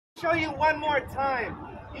show you one more time.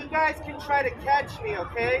 You guys can try to catch me,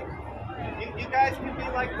 okay? You guys can be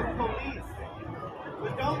like the police.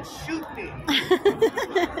 But don't shoot me.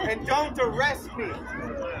 And don't arrest me.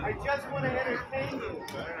 I just want to entertain you.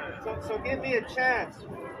 So give me a chance.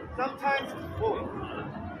 Sometimes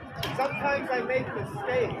I make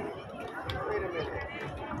mistakes. Wait a minute.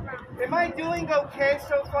 Am I doing okay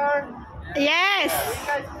so far? Yes. Will you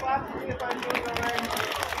guys clap for me if I'm doing alright?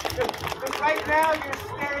 Because right now you're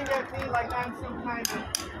staring at me like I'm some kind of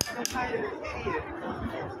idiot.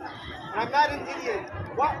 And I'm not an idiot.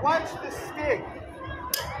 Watch the stick.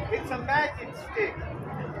 It's a magic stick.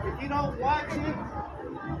 If you don't watch it,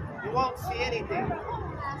 you won't see anything.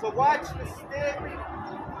 So watch the stick.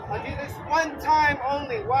 I'll do this one time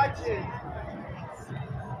only. Watch it.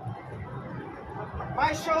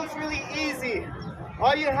 My show's really easy.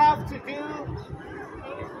 All you have to do,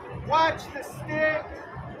 watch the stick.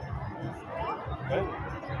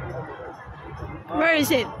 Where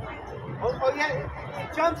is it? Oh yeah,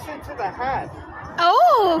 it jumps into the hat.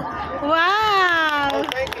 Oh, wow. Oh,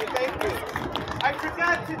 thank you. I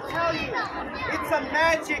forgot to tell you, it's a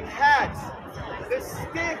magic hat. The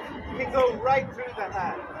stick can go right through the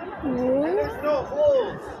hat. Ooh. And there's no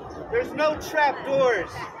holes. There's no trap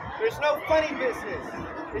doors. There's no funny business.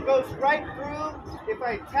 It goes right through. If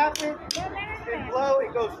I tap it and blow,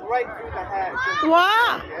 it goes right through the hat.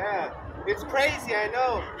 Wow. Yeah, it's crazy, I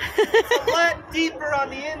know. It's a lot deeper on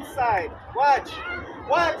the inside. Watch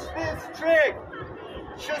this trick.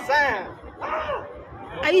 Shazam!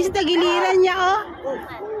 Ayun sa tagiliran niya, oh.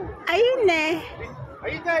 Ayun eh. Are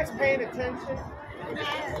you guys paying attention?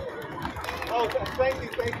 Oh, thank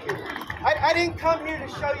you. I didn't come here to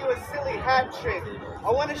show you a silly hat trick.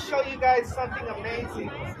 I want to show you guys something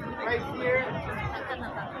amazing. Right here,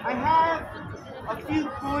 I have a few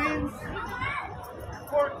coins,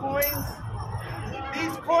 4 coins.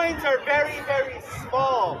 These coins are very, very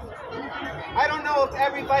small. I don't know if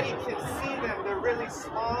everybody can see them. They're really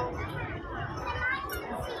small.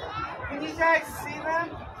 Can you guys see them?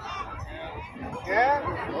 Yeah?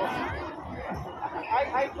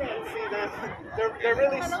 I can't see them. They're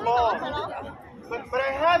really small. But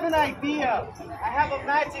I have an idea. I have a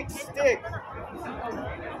magic stick.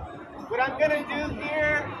 What I'm going to do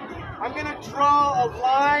here, I'm going to draw a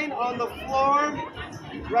line on the floor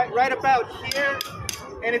right about here.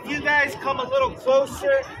 And if you guys come a little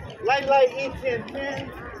closer,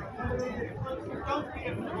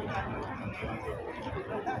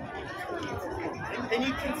 and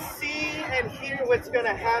you can see and hear what's going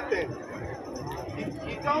to happen.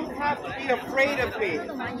 You don't have to be afraid of me.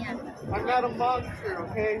 I'm not a monster,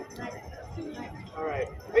 okay? All right.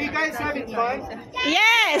 Are you guys having fun?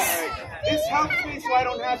 Yes. Right. This helps me so I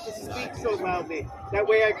don't have to speak so loudly. That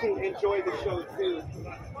way I can enjoy the show too.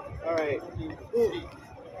 All right. Ooh.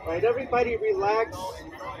 All right, everybody relax.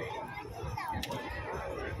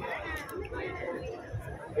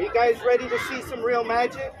 Are you guys ready to see some real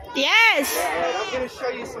magic? Yes. All right, I'm going to show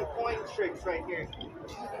you some coin tricks right here.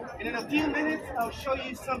 And in a few minutes, I'll show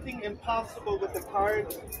you something impossible with the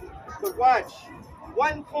cards. But watch.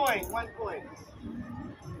 One coin.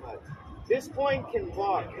 This coin can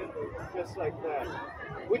walk, just like that.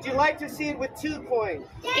 Would you like to see it with 2 coins?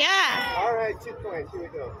 Yeah. All right, 2 coins. Here we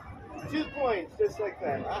go. 2 coins, just like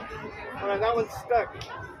that. All right, that one's stuck.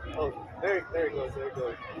 Oh, there it goes.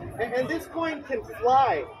 And this coin can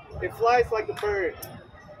fly. It flies like a bird.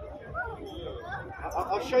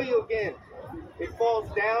 I'll show you again. It falls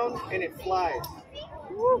down and it flies.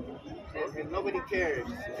 And nobody cares.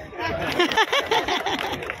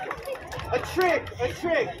 A trick.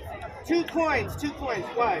 2 coins.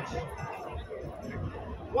 Watch.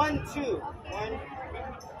 1, 2. 1,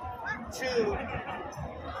 2.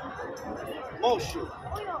 Motion.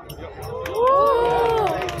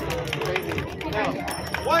 Now,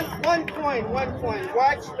 one coin.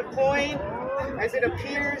 Watch the coin as it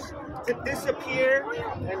appears to disappear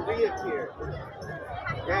and reappear.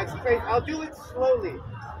 That's crazy. I'll do it slowly.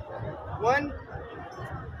 1,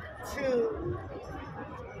 2,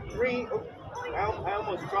 3. Oh, I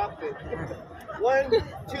almost dropped it. 1, 2,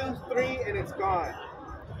 3, and it's gone.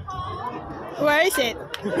 Where is it?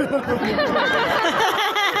 All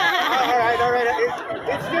right.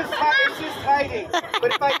 It's just hiding.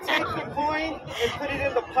 But if I take the coin and put it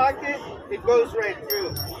in the pocket, it goes right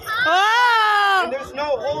through. Oh! And there's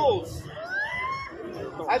no holes.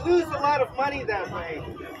 I lose a lot of money that way.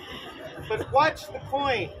 But watch the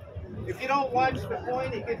coin. If you don't watch the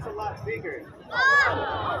coin, it gets a lot bigger.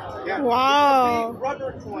 Yeah. Wow. It's a big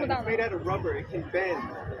rubber coin. It's made out of rubber. It can bend.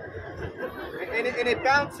 And it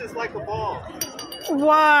bounces like a ball.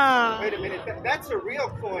 Wow. Wait a minute, that's a real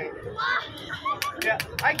coin. Yeah,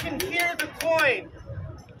 I can hear the coin,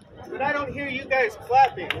 but I don't hear you guys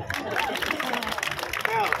clapping.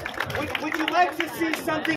 Now, would you like to see something